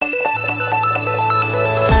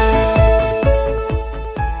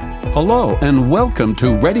Hello and welcome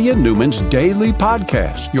to Reddy and Newman's Daily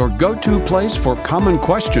Podcast, your go-to place for common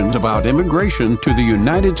questions about immigration to the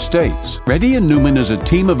United States. Reddy and Newman is a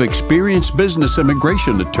team of experienced business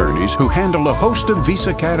immigration attorneys who handle a host of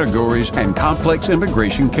visa categories and complex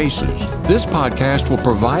immigration cases. This podcast will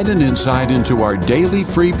provide an insight into our daily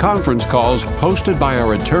free conference calls hosted by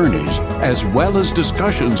our attorneys, as well as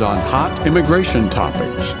discussions on hot immigration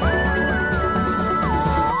topics.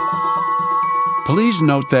 Please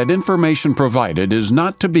note that information provided is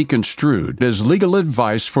not to be construed as legal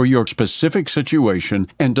advice for your specific situation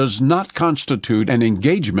and does not constitute an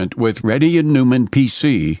engagement with Reddy and Newman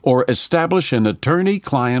PC or establish an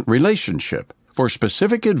attorney-client relationship. For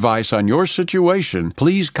specific advice on your situation,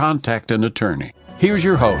 please contact an attorney. Here's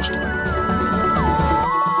your host.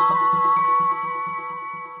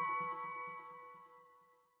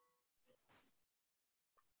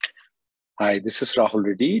 Hi, this is Rahul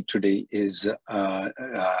Reddy. Today is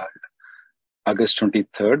August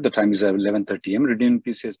 23rd. The time is 11:30 a.m. Reddy and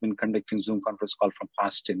PC has been conducting Zoom conference call from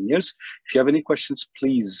past 10 years. If you have any questions,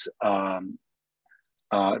 please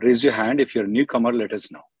raise your hand. If you're a newcomer, let us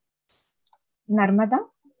know. Narmada.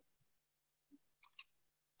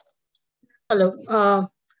 Hello.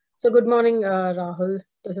 So good morning, Rahul.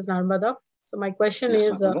 This is Narmada. So my question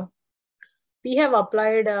is, we have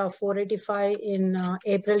applied 485 in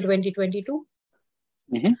April 2022.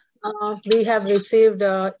 Mm-hmm. We have received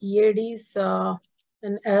EADs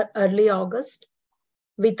in early August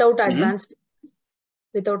without advance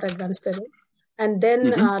payment. And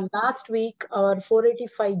then last week, our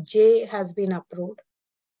 485J has been approved,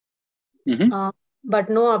 but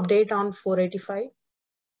no update on 485.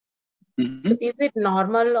 So is it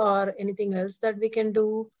normal or anything else that we can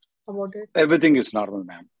do about it? Everything is normal,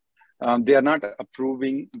 ma'am. They are not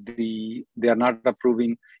approving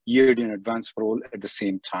EAD and advance parole at the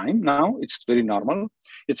same time. Now it's very normal.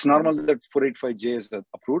 It's normal that 485J is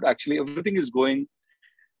approved. Actually, everything is going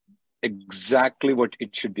exactly what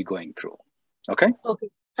it should be going through. Okay. Okay.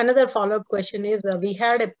 Another follow-up question is, we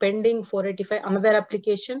had a pending 485, another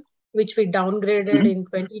application, which we downgraded in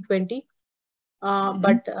 2020.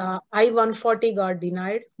 But I-140 got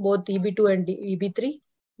denied, both EB2 and EB3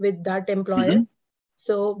 with that employer.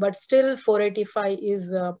 So, but still 485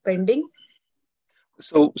 is pending.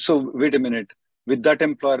 So wait a minute. With that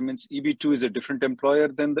employer means EB2 is a different employer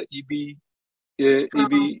than the EB.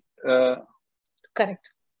 Correct.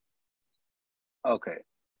 Okay.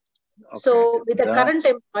 So with the current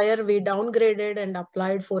employer, we downgraded and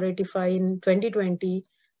applied 485 in 2020.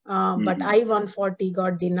 But I-140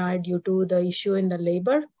 got denied due to the issue in the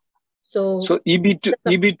labor. So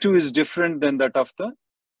EB2 is different than that of the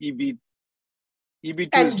EB.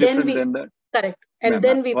 EB2 is different than that. Correct. And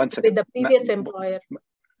then we with the previous employer.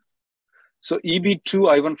 So EB2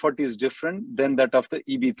 I-140 is different than that of the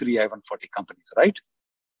EB3 I-140 companies, right?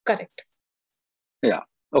 Correct. Yeah.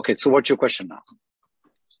 Okay. So what's your question now?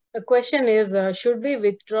 The question is, should we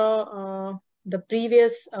withdraw the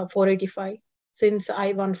previous 485 since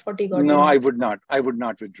I-140 got No, denied? I would not. I would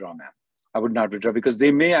not withdraw, ma'am. I would not withdraw because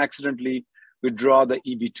they may accidentally withdraw the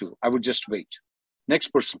EB2. I would just wait. Next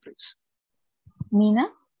person, please. Meena.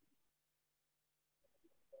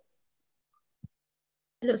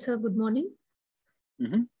 Hello, sir. Good morning.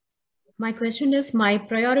 My question is, my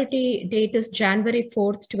priority date is January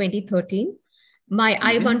 4th, 2013. My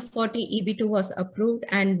I-140 EB2 was approved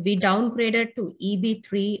and we downgraded to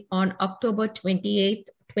EB3 on October 28th,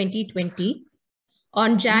 2020.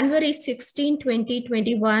 On January 16,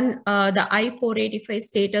 2021, the I-485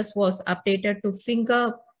 status was updated to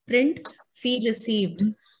fingerprint fee received.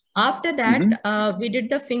 After that, we did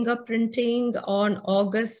the fingerprinting on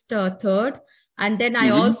August 3rd. And then I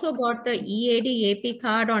also got the EAD AP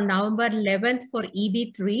card on November 11th for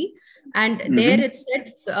EB3. And there it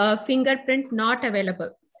said fingerprint not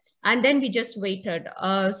available. And then we just waited.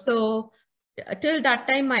 So till that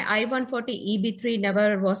time, my I-140 EB3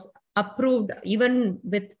 never was approved, even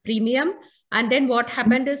with premium. And then what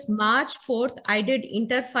happened is March 4th, I did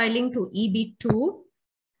interfiling to EB2.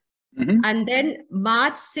 And then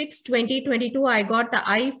March 6, 2022, I got the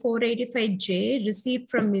I-485J received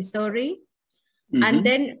from Missouri. And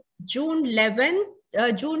then June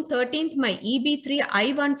 13th, my EB3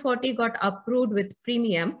 I-140 got approved with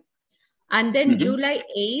premium. And then July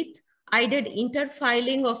 8th, I did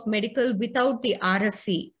interfiling of medical without the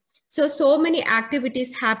RFE. So many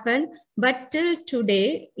activities happen, but till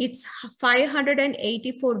today, it's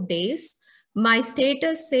 584 days. My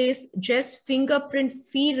status says just fingerprint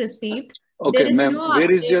fee received. Okay, ma'am,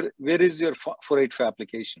 where is your 485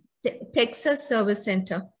 application? Texas Service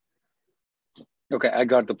Center. Okay, I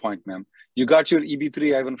got the point, ma'am. You got your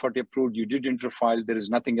EB3 I-140 approved. You did interfile. There is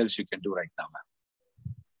nothing else you can do right now, ma'am.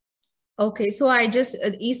 Okay, so I just,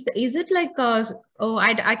 is it like,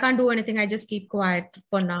 I can't do anything. I just keep quiet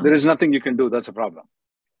for now. There is nothing you can do. That's a problem.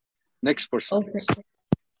 Next person. Okay. Please.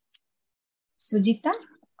 Sujita.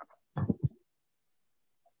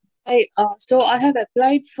 Hi, so I have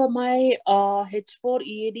applied for my H4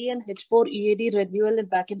 EAD and H4 EAD renewal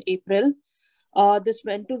back in April. This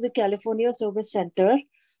went to the California Service Center,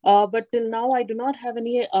 but till now I do not have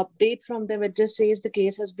any update from them. It just says the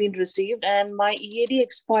case has been received and my EAD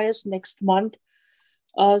expires next month.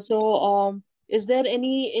 Is there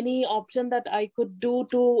any option that I could do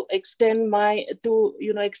to extend my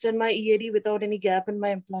EAD without any gap in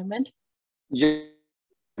my employment? Yeah.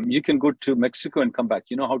 You can go to Mexico and come back.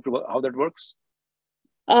 You know how that works?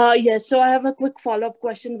 Yes. So I have a quick follow-up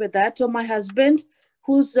question with that. So my husband,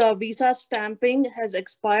 whose visa stamping has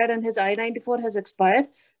expired and his I-94 has expired,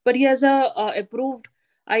 but he has a approved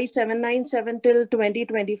I-797 till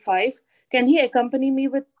 2025. Can he accompany me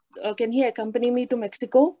to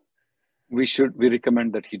Mexico? We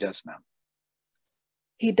recommend that he does, ma'am.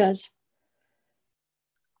 He does.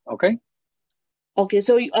 Okay. Okay,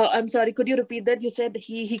 so I'm sorry, could you repeat that? You said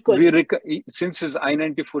he could. Since his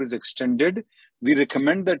I-94 is extended, we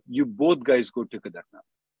recommend that you both guys go together now.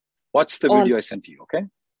 Watch the video I sent you, okay?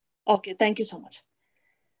 Okay, thank you so much.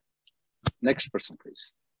 Next person,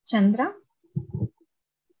 please. Chandra.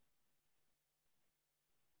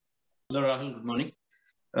 Hello, Rahul. Good morning.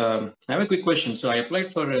 I have a quick question. So I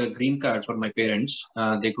applied for a green card for my parents.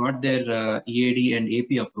 They got their EAD and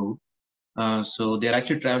AP approved. So they're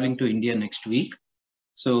actually traveling to India next week.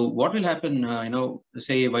 So what will happen,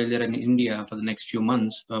 say while they're in India for the next few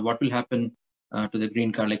months, what will happen to the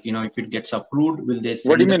green card? Like, if it gets approved, will they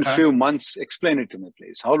send What do you mean card? few months? Explain it to me,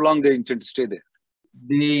 please. How long they intend to stay there?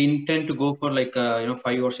 They intend to go for like,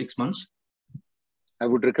 5 or 6 months. I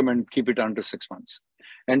would recommend keep it under 6 months.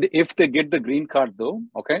 And if they get the green card though,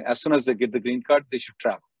 okay, as soon as they get the green card, they should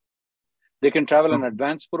travel. They can travel on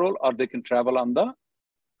advance parole or they can travel on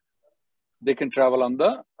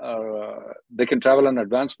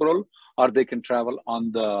advance parole, or they can travel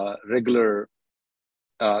on the regular,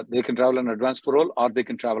 they can travel on advance parole, or they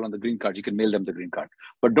can travel on the green card. You can mail them the green card.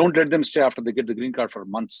 But don't let them stay after they get the green card for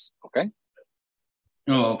months, okay?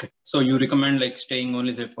 Oh, okay. So you recommend like staying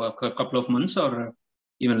only there for a couple of months or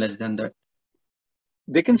even less than that?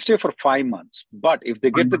 They can stay for 5 months, but if they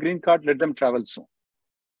get the green card, let them travel soon.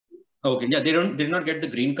 Okay, yeah, they did not get the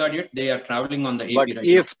green card yet. They are traveling on the AP but right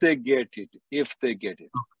if now. they get it.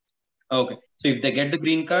 Okay, so if they get the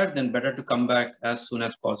green card, then better to come back as soon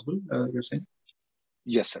as possible, you're saying?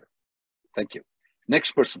 Yes, sir. Thank you.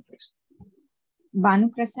 Next person, please. Banu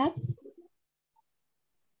Prasad.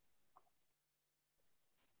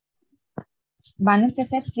 Banu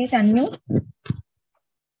Prasad, please unmute.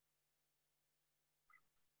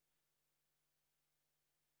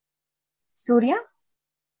 Surya.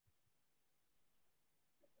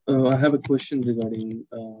 I have a question regarding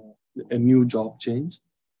a new job change.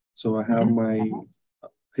 So I have my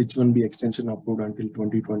H1B extension approved until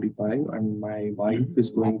 2025, and my wife is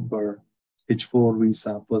going for H4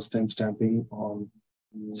 visa first time stamping on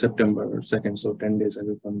September 2nd, so 10 days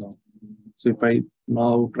away from now. So if I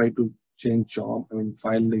now try to change job,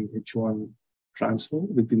 file the H1 transfer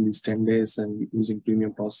within these 10 days and using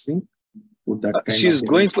premium processing, would that she's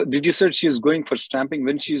going for, did you say she's going for stamping?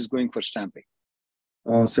 When she's going for stamping?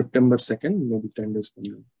 September 2nd, maybe 10 days from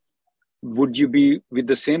now. Would you be with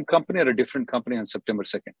the same company or a different company on September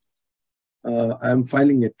 2nd? I'm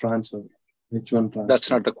filing a transfer, H1 transfer. That's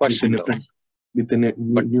not the question.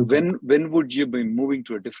 When would you be moving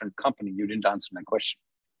to a different company? You didn't answer my question.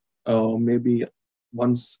 Maybe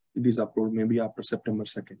once it is approved, maybe after September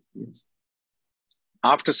 2nd. Yes.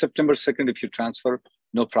 After September 2nd, if you transfer,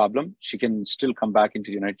 no problem. She can still come back into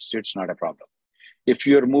the United States, not a problem. If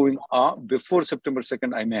you're moving before September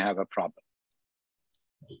 2nd, I may have a problem.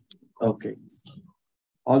 Okay.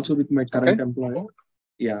 Also with my current employer,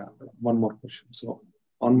 one more question. So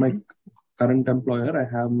on my current employer, I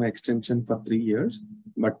have my extension for 3 years,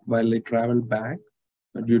 but while I travel back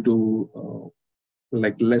due to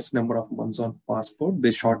less number of months on passport,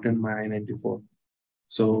 they shortened my I-94.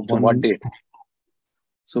 So what date?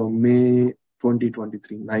 So May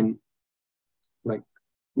 2023,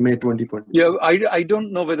 May 2020. Yeah, I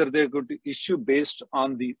don't know whether they're going to issue based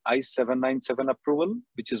on the I-797 approval,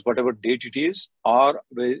 which is whatever date it is, or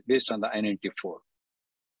based on the I-94.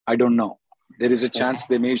 I don't know. There is a chance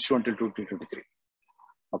they may issue until 2023.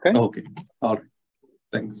 Okay? Okay. All right.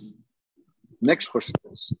 Thanks. Next person,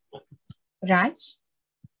 please. Raj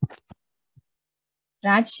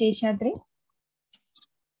Sheshadri.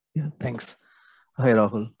 Yeah, thanks. Hi,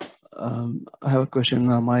 Rahul. I have a question.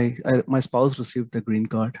 My spouse received the green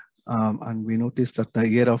card, and we noticed that the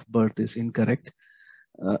year of birth is incorrect.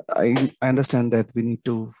 I understand that we need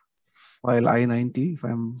to file I-90, if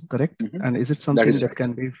I'm correct. Mm-hmm. And is it something that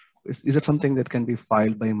can be is it something that can be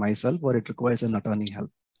filed by myself, or it requires an attorney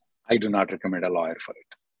help? I do not recommend a lawyer for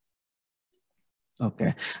it.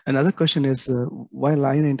 Okay. Another question is, while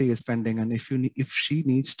I-90 is pending, and if she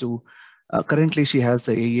needs to, currently she has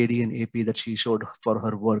the AED and AP that she showed for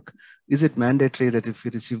her work. Is it mandatory that if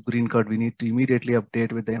we receive green card, we need to immediately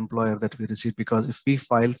update with the employer that we received? Because if we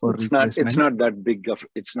file for replacement, it's not that big of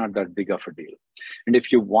a deal. And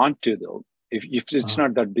if you want to, though, if it's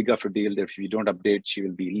not that big of a deal, that if you don't update, she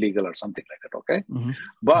will be illegal or something like that. Okay. Mm-hmm.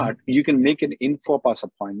 But you can make an InfoPass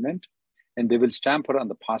appointment, and they will stamp her on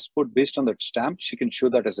the passport. Based on that stamp, she can show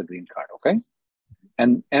that as a green card. Okay.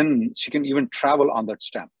 And she can even travel on that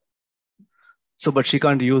stamp. So, but she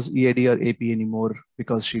can't use EAD or AP anymore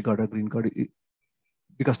because she got a green card.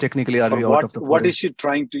 Because technically, are we out of the? What is she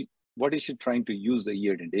trying to use the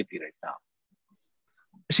EAD and AP right now?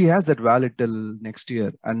 She has that valid till next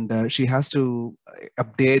year, and she has to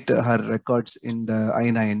update her records in the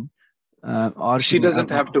I-9. Or she doesn't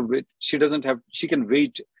have to wait. She can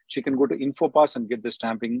wait. She can go to InfoPass and get the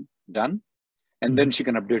stamping done, and then she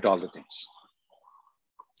can update all the things.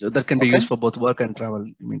 So that can be used for both work and travel,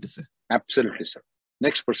 you mean to say? Absolutely, sir.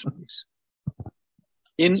 Next person, please.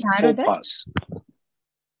 InfoPass.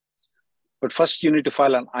 But first, you need to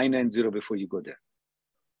file an I-90 before you go there.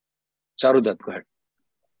 Charudat, go ahead.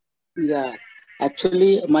 Yeah,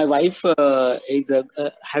 actually, my wife is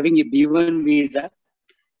having a B1 visa.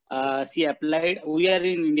 She applied. We are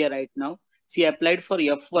in India right now. She applied for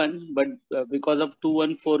F1, but because of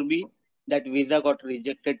 214B, that visa got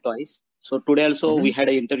rejected twice. So today also we had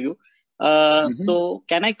an interview. So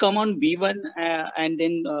can I come on B1 and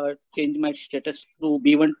then change my status to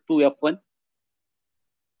B1 to F1?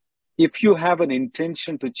 If you have an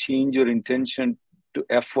intention to change your intention to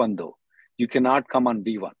F1, though, you cannot come on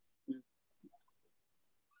B1.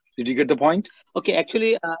 Did you get the point? Okay,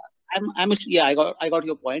 actually, I got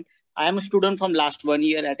your point. I am a student from last 1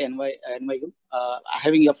 year at NYU,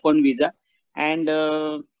 having F1 visa, and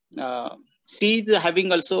she is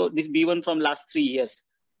having also this B1 from last 3 years.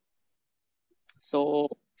 So,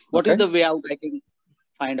 what is the way out I can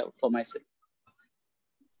find out for myself?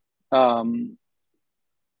 I mean,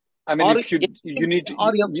 or if you need to,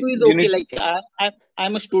 or F2 is okay. Like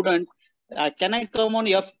I'm a student. Can I come on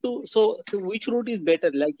F2? So which route is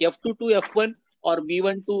better? Like F2 to F1 or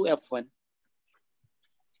B1 to F1?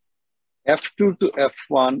 F2 to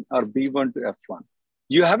F1 or B1 to F1.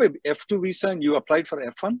 You have a F2 visa and you applied for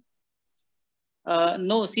F1?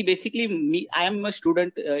 No, see, basically, I am a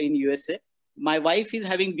student in USA. My wife is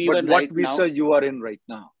having B1 right now. What visa you are in right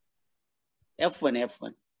now?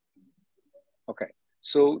 F1. Okay.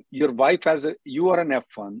 So your wife you are an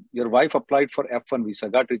F1. Your wife applied for F1 visa,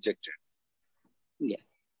 got rejected. Yeah.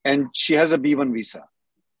 And she has a B1 visa.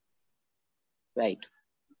 Right.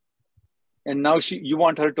 And now you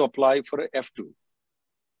want her to apply for F2.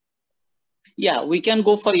 Yeah, we can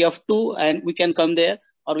go for F2 and we can come there,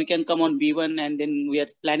 or we can come on B1, and then we are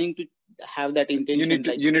planning to have that intention.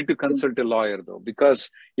 You need to consult a lawyer, though, because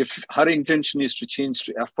if her intention is to change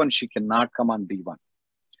to F1, she cannot come on B1.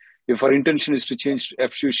 If her intention is to change to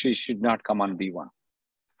F2, she should not come on B1.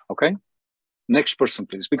 Okay? Next person,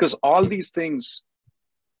 please. Because all these things,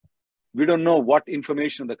 we don't know what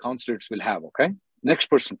information the consulates will have. Okay? Next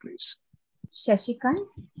person, please. Shashikant.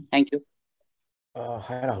 Thank you.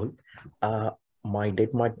 Hi, Rahul. My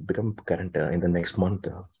date might become current in the next month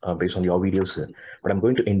based on your videos, but I'm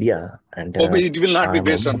going to India. And but it will not be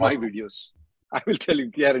based on my videos. I will tell you,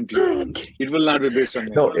 guarantee. It will not be based on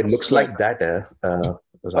my videos. It looks like that.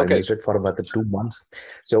 Because I used it for about 2 months.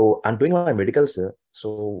 So I'm doing my medicals.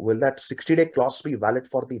 So will that 60-day clause be valid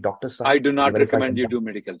for the doctor's son? I do not recommend you do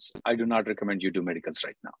medicals. I do not recommend you do medicals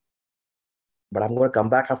right now. But I'm going to come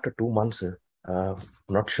back after 2 months. I'm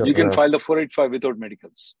not sure. You can file the 485 without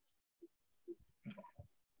medicals.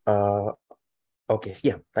 Okay.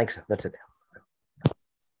 Yeah. Thanks. That's it.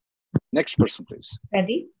 Next person, please.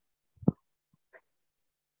 Pradeep.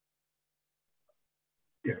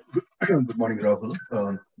 Yeah. Good morning,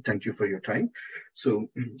 Rahul. Thank you for your time. So,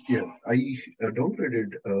 yeah, I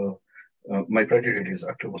downgraded. My priority date is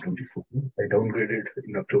October 24. I downgraded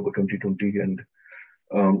in October 2020, and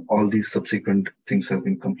all these subsequent things have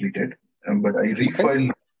been completed. But I refiled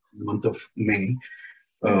in the month of May.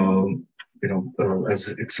 As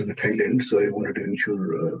it's in the Thailand, so I wanted to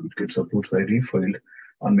ensure it gets approved. So I refiled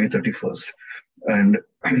on May 31st, and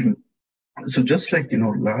So just like,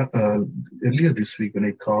 earlier this week when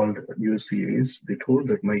I called USCIS, they told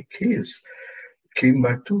that my case came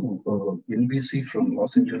back to NBC from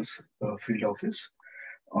Los Angeles field office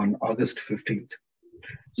on August 15th.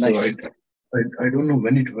 So nice. I don't know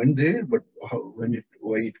when it went there, but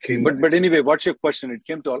why it came back. But anyway, what's your question? It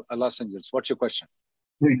came to Los Angeles. What's your question?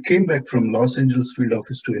 No, it came back from Los Angeles field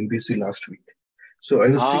office to NBC last week. So I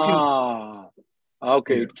was thinking.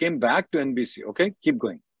 Okay. Yeah. It came back to NBC. Okay, keep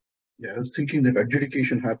going. Yeah, I was thinking that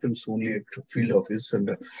adjudication happens only at field office. And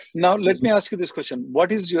now let me ask you this question: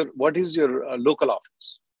 What is your local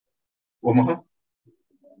office? Omaha.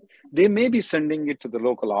 They may be sending it to the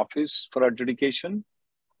local office for adjudication.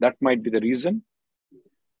 That might be the reason.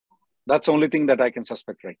 That's the only thing that I can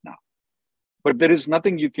suspect right now. But there is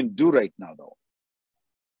nothing you can do right now, though.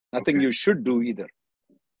 Nothing you should do either.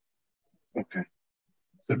 Okay.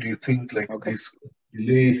 So do you think this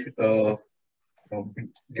delay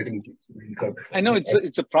getting green card? I know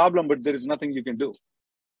it's a problem, but there is nothing you can do.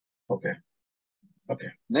 Okay. Okay.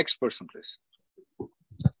 Next person, please.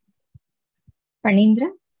 Panindra.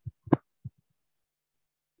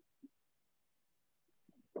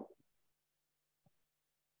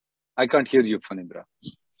 I can't hear you, Panindra.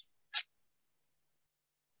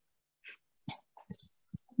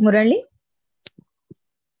 Murali.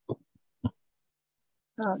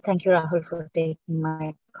 Thank you, Rahul, for taking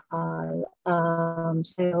my call.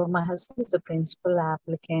 So my husband is the principal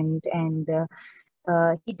applicant, and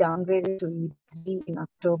he downgraded to E3 in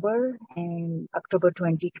October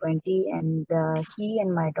 2020, and he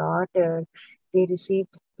and my daughter, they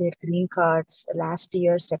received their green cards last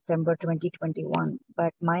year, September 2021.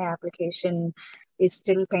 But my application is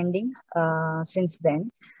still pending since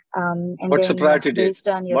then. And what's the priority date? Based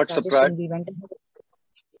on your suggestion, we went ahead.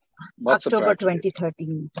 October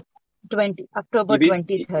 2013. October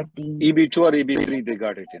 2013. EB2 or EB3 they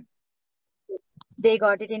got it in? They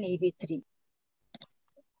got it in EB3.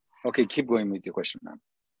 Okay, keep going with your question, ma'am.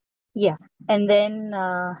 Yeah, and then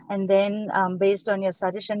based on your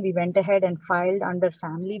suggestion, we went ahead and filed under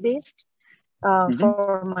family-based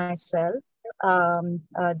for myself.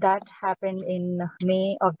 That happened in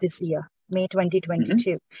May of this year, May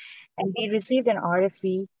 2022. And we received an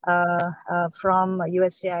RFE from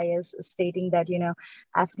USCIS stating that,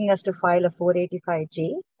 asking us to file a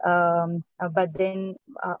 485J. But then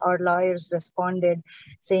our lawyers responded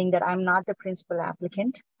saying that I'm not the principal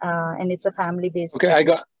applicant and it's a family-based. Okay,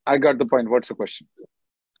 I got the point. What's the question?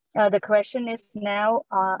 The question is now,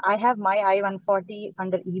 I have my I-140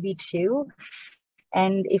 under EB2.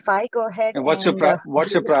 And if I go ahead and what's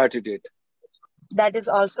your priority date? That is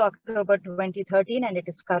also October 2013, and it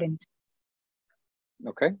is current.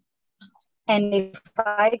 Okay. And if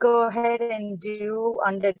I go ahead and do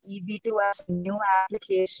under EB2 as a new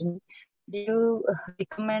application, do you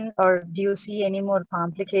recommend or do you see any more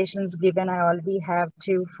complications given I already have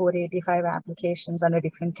 2 485 applications under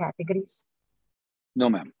different categories? No,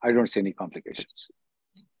 ma'am. I don't see any complications.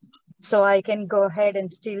 So I can go ahead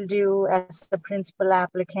and still do as the principal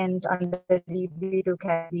applicant under EB2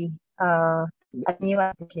 category. A new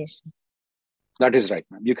application. That is right,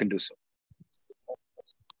 ma'am. You can do so.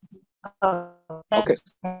 Okay.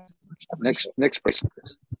 Next person,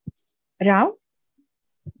 please. Rao.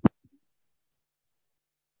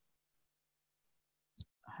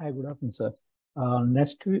 Hi, good afternoon, sir.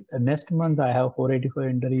 Next month I have 485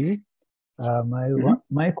 interview.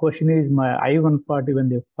 My question is, my I-140 when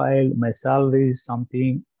they file, my salary is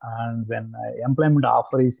something, and when employment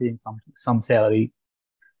offer is saying some salary.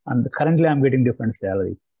 And currently I'm getting different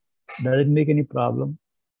salary. Does it make any problem?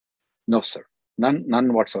 No, sir.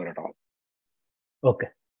 None whatsoever at all. Okay.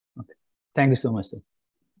 Thank you so much, sir.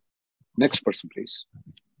 Next person, please.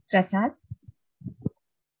 Prasad.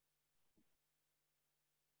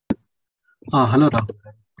 Hello, Rahul.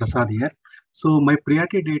 Prasad here. So my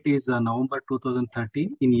priority date is November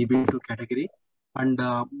 2013 in EB2 category. And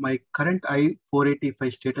my current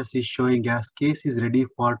I-485 status is showing as case is ready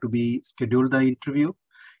for to be scheduled the interview.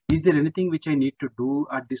 Is there anything which I need to do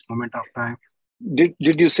at this moment of time? Did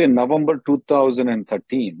you say November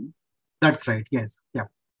 2013? That's right. Yes. Yeah.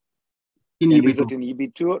 In and EB2. Is it in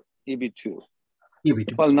EB2 or EB2?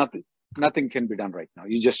 EB2. Well, nothing can be done right now.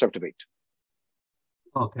 You just have to wait.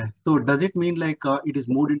 Okay. So does it mean like it is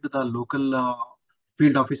moved into the local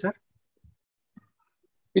field officer?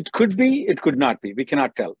 It could be. It could not be. We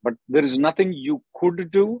cannot tell. But there is nothing you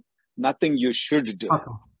could do. Nothing you should do.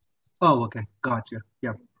 Okay. Oh, okay. Gotcha.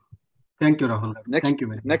 Yeah. Thank you, Rahul. Thank you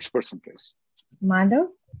very much. Next person, please. Madhav.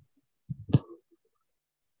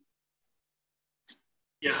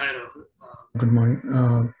 Yeah, hi, Rahul. Good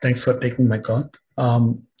morning. Thanks for taking my call.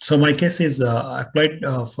 So my case is I applied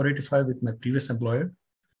 485 with my previous employer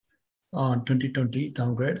on 2020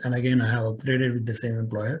 downgrade, and again I have upgraded with the same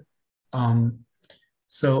employer.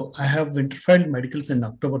 So I have interfiled medicals in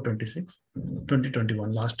October 26,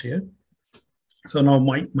 2021, last year. So now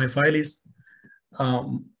my file is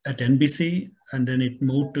at NBC, and then it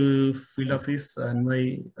moved to field office and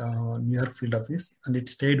my New York field office, and it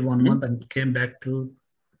stayed 1 month and came back to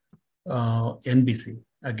NBC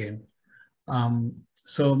again.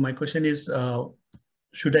 So my question is,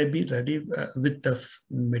 should I be ready with the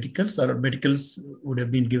medicals, or medicals would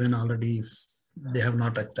have been given already if they have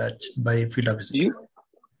not attached by field officers?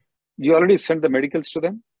 You already sent the medicals to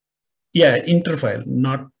them? Yeah, interfile,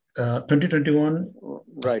 not 2021.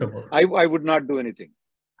 Right. October. I would not do anything.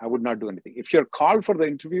 I would not do anything. If you're called for the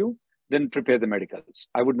interview, then prepare the medicals.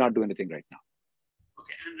 I would not do anything right now.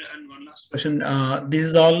 Okay, and one last question. This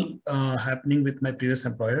is all happening with my previous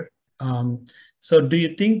employer. So do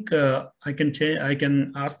you think I can change? I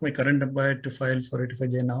can ask my current employer to file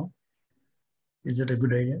 485J now? Is it a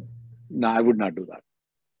good idea? No, I would not do that.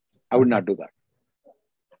 I would not do that.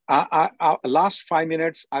 Last 5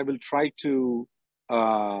 minutes, I will try to.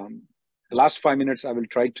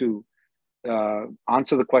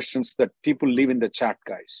 Answer the questions that people leave in the chat,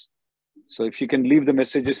 guys. So if you can leave the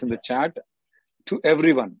messages in the chat to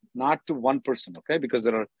everyone, not to one person, okay? Because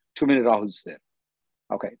there are too many Rahuls there.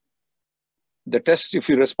 Okay. The test, if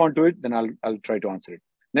you respond to it, then I'll try to answer it.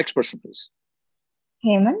 Next person, please.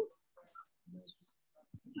 Hemant.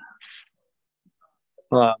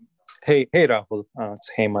 Hey, Rahul, it's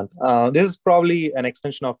Hemant. This is probably an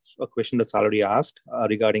extension of a question that's already asked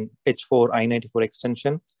regarding H4 I-94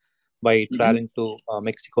 extension by traveling to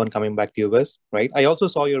Mexico and coming back to US, right? I also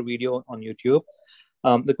saw your video on YouTube.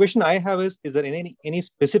 The question I have is there any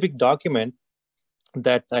specific document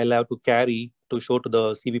that I'll have to carry to show to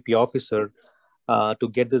the CBP officer to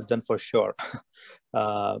get this done for sure?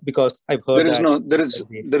 Because I've heard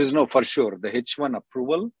there is no for sure. The H1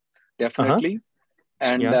 approval, definitely.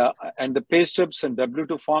 And the pay stubs and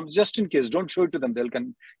W2 forms, just in case, don't show it to them. They'll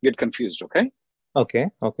get confused, okay? Okay.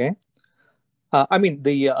 I mean,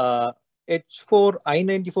 the H4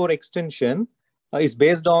 I-94 extension is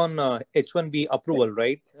based on H1B approval,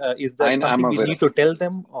 right? Is that something we need to tell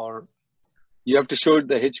them, or? You have to show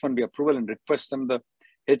the H1B approval and request them the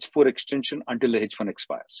H4 extension until the H1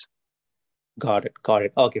 expires. Got it.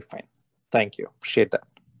 Okay, fine. Thank you. Appreciate that.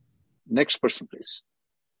 Next person, please.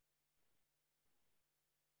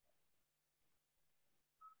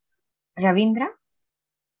 Ravindra.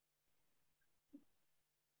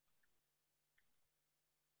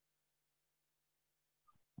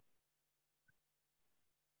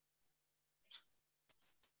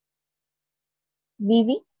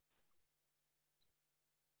 Vivi.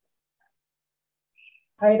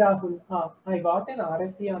 Hi Rahul, I got an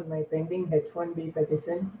RFE on my pending H1B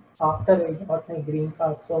petition after I got my green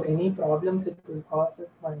card. So any problems it will cause if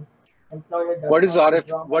my employer does What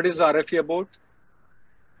is RFE about?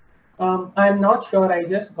 I'm not sure. I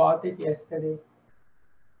just got it yesterday.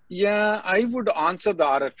 Yeah, I would answer the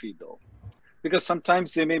RFE though, because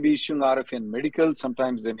sometimes they may be issuing RFE in medical,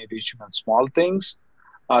 sometimes they may be issuing on small things.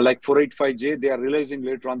 Like 485J, they are realizing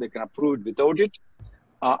later on they can approve it without it.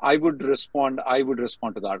 I would respond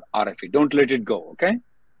to that RFE. Don't let it go, okay?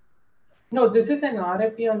 No, this is an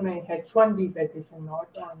RFE on my H1B petition, not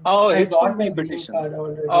on. Oh, H1B petition.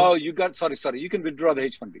 Oh, you got, sorry. You can withdraw the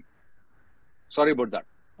H1B. Sorry about that.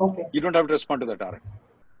 Okay. You don't have to respond to that RFE.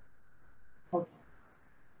 Okay.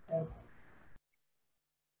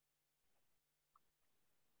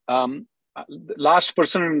 Last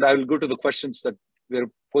person, and I will go to the questions that we're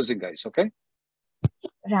posing, guys, okay?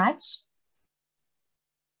 Raj.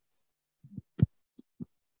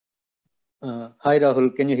 Hi,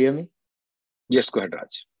 Rahul. Can you hear me? Yes, go ahead,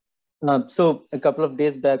 Raj. So a couple of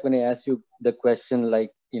days back when I asked you the question,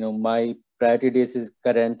 like, my priority days is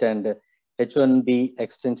current and H1B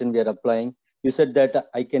extension we are applying, you said that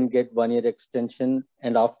I can get 1 year extension,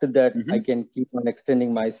 and after that I can keep on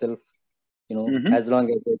extending myself, as long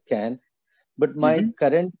as I can. But my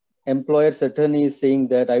current employer certainly is saying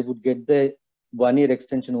that I would get the 1 year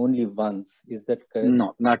extension only once. Is that correct?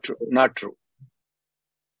 No, not true.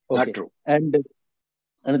 Okay. Not true. And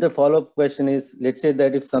another follow-up question is, let's say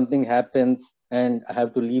that if something happens and I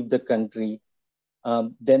have to leave the country,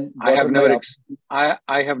 then I have never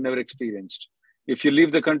experienced. If you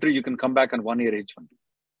leave the country, you can come back on 1 year H1B.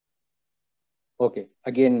 Okay.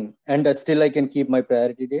 Again, and still I can keep my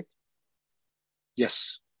priority date?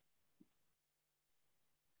 Yes.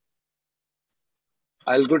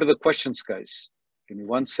 I'll go to the questions, guys. Give me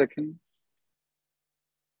 1 second.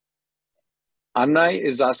 Annai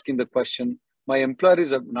is asking the question, my employer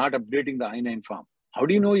is not updating the I-9 form. How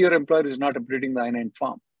do you know your employer is not updating the I-9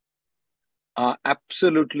 form?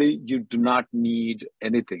 Absolutely, you do not need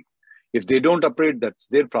anything. If they don't update, that's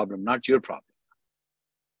their problem, not your problem.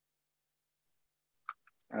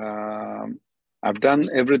 I've done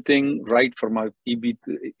everything right for my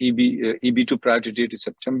EB2 priority date is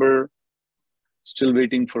September. Still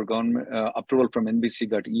waiting for government approval from NBC.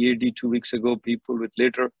 Got EAD 2 weeks ago. People with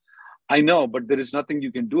later. I know, but there is nothing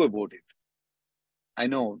you can do about it. I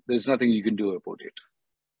know there's nothing you can do about it.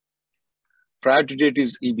 Priority date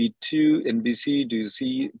is EB2, NBC. Do you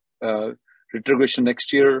see retrogression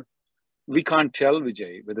next year? We can't tell,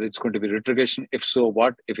 Vijay, whether it's going to be retrogression. If so,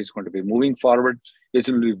 what? If it's going to be moving forward, it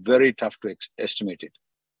will be very tough to estimate it.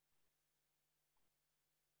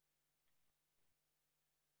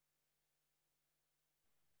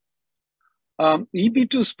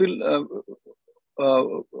 EB2 spill,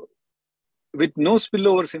 with no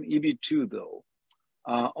spillovers in EB2 though,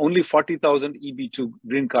 only 40,000 EB2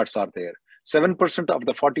 green cards are there. 7% of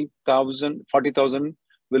the 40,000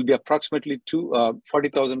 will be approximately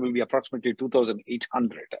 40,000 will be approximately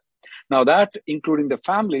 2,800. Now that, including the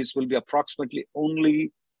families, will be approximately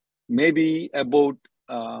only maybe about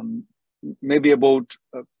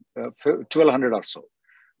 1,200 or so.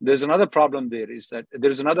 There's another problem there is that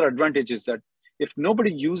there's another advantage is that if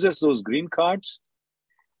nobody uses those green cards,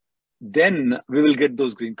 then we will get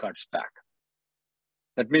those green cards back.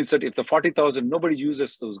 That means that if the 40,000, nobody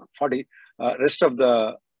uses those 40, rest of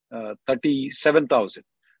the 37,000,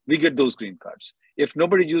 we get those green cards. If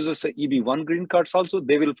nobody uses the EB1 green cards also,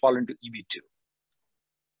 they will fall into EB2.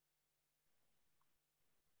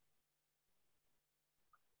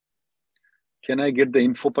 Can I get the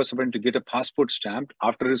info participant to get a passport stamped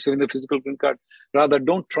after receiving the physical green card? Rather,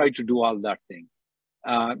 don't try to do all that thing.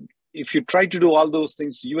 If you try to do all those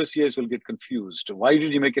things, USCIS will get confused. Why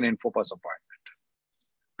did you make an info pass appointment?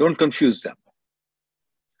 Don't confuse them.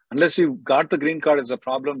 Unless you got the green card as a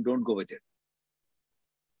problem, don't go with it.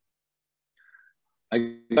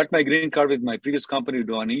 I got my green card with my previous company.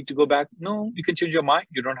 Do I need to go back? No, you can change your mind.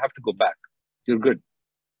 You don't have to go back. You're good.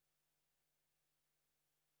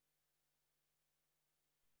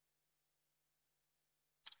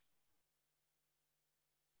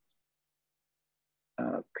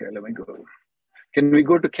 Okay, let me go. Can we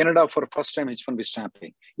go to Canada for first time H1B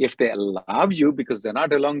stamping? If they allow you, because they're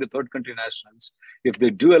not allowing the third country nationals, if they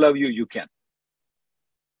do allow you, you can.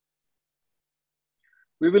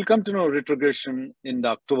 We will come to know retrogression in the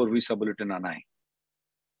October visa bulletin on I.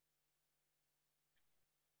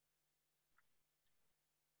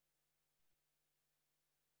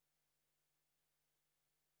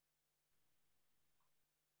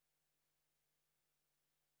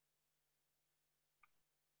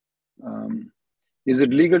 Is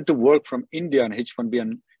it legal to work from India on H1B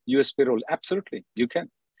and US payroll? Absolutely, you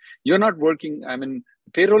can. You're not working, I mean,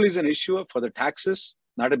 payroll is an issue for the taxes,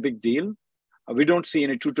 not a big deal. We don't see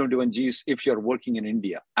any 221Gs if you're working in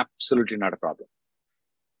India. Absolutely not a problem.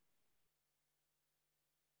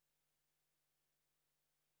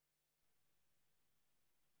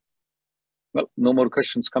 Well, no more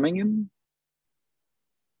questions coming in.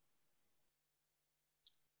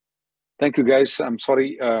 Thank you, guys. I'm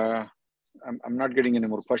sorry. I'm not getting any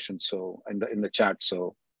more questions. So in the chat.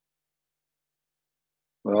 So,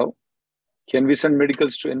 well, can we send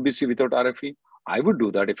medicals to NBC without RFE? I would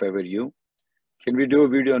do that if I were you. Can we do a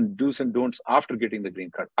video on do's and don'ts after getting the green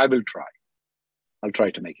card? I will try. I'll try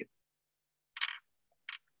to make it.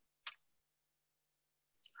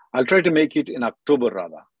 I'll try to make it in October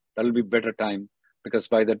rather. That'll be better time because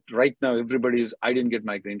by that right now I didn't get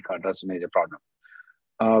my green card. That's a major problem.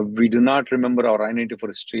 We do not remember our I-94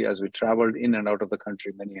 history as we traveled in and out of the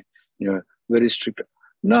country. Many, very strict.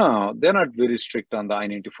 No, they're not very strict on the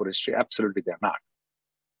I-94 history. Absolutely, they're not.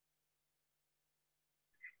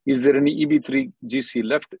 Is there any EB3 GC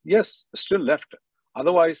left? Yes, still left.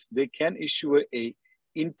 Otherwise, they can issue a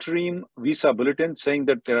interim visa bulletin saying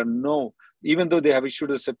that there are no, even though they have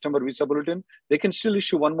issued a September visa bulletin, they can still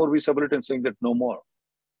issue one more visa bulletin saying that no more.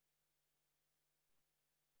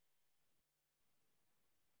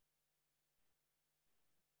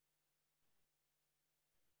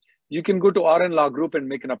 You can go to RN Law Group and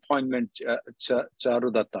make an appointment,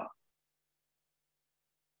 Charudatta.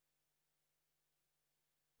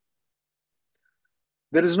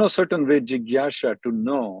 There is no certain way, Jigyasha, to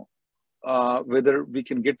know whether we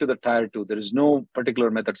can get to the tier 2. There is no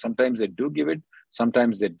particular method. Sometimes they do give it,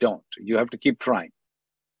 sometimes they don't. You have to keep trying.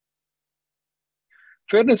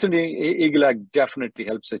 Fairness in Eagle Act definitely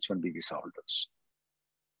helps H1B visa holders.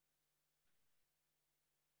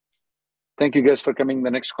 Thank you guys for coming. The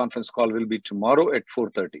next conference call will be tomorrow at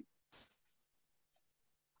 4:30.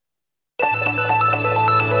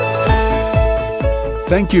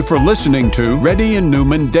 Thank you for listening to Reddy and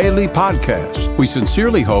Newman Daily Podcast. We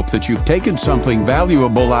sincerely hope that you've taken something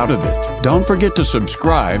valuable out of it. Don't forget to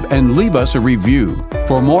subscribe and leave us a review.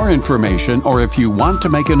 For more information or if you want to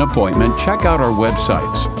make an appointment, check out our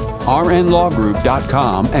websites,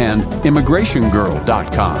 rnlawgroup.com and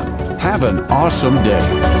immigrationgirl.com. Have an awesome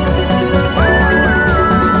day.